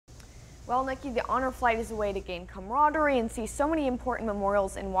Well, Nikki, the honor flight is a way to gain camaraderie and see so many important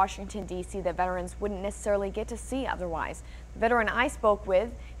memorials in Washington, D.C. that veterans wouldn't necessarily get to see otherwise. The veteran I spoke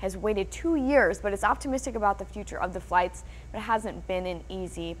with has waited 2 years, but is optimistic about the future of the flights, but it hasn't been an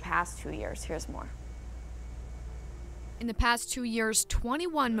easy past 2 years. Here's more. In the past 2 years,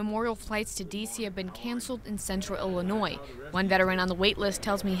 21 memorial flights to D.C. have been canceled in central Illinois. One veteran on the wait list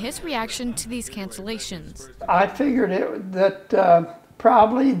tells me his reaction to these cancellations. I figured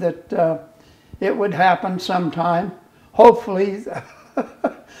probably that it would happen sometime, hopefully,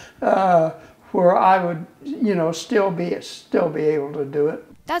 where I would, still be able to do it.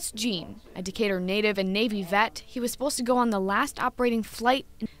 That's Gene, a Decatur native and Navy vet. He was supposed to go on the last operating flight,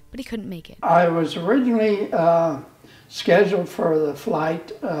 but he couldn't make it. I was originally scheduled for the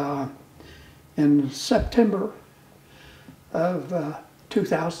flight in September of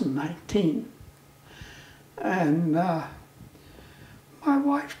 2019, and my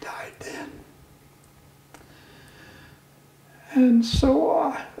wife died then, and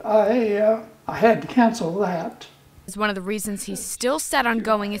so I had to cancel that. One of the reasons he's still set on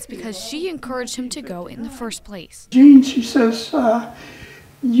going is because she encouraged him to go in the first place. Jean, she says,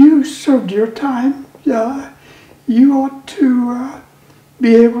 you served your time. You ought to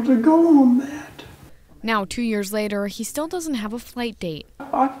be able to go on that. Now, 2 years later, he still doesn't have a flight date.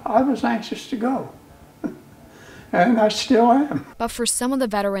 I was anxious to go, and I still am. But for some of the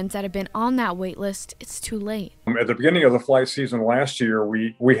veterans that have been on that wait list, it's too late. At the beginning of the flight season last year,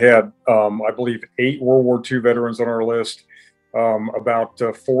 we had, I believe, 8 World War II veterans on our list, about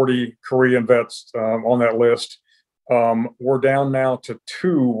 40 Korean vets on that list. We're down now to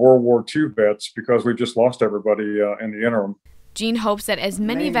 2 World War II vets because we've just lost everybody in the interim. Gene hopes that as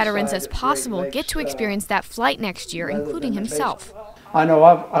many veterans as possible get to experience that flight next year, including himself. I know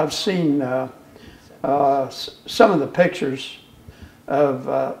I've seen some of the pictures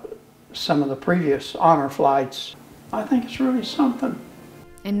of some of the previous honor flights. I think it's really something.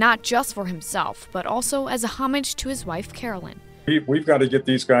 And not just for himself, but also as a homage to his wife, Carolyn. We've got to get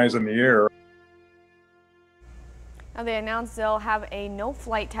these guys in the air. Now they announced they'll have a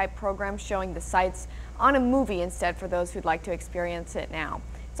no-flight type program showing the sights on a movie instead for those who'd like to experience it now.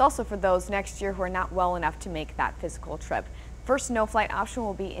 It's also for those next year who are not well enough to make that physical trip. First no-flight option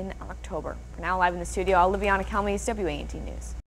will be in October. For now, live in the studio, Oliviana Calmes, WANT News.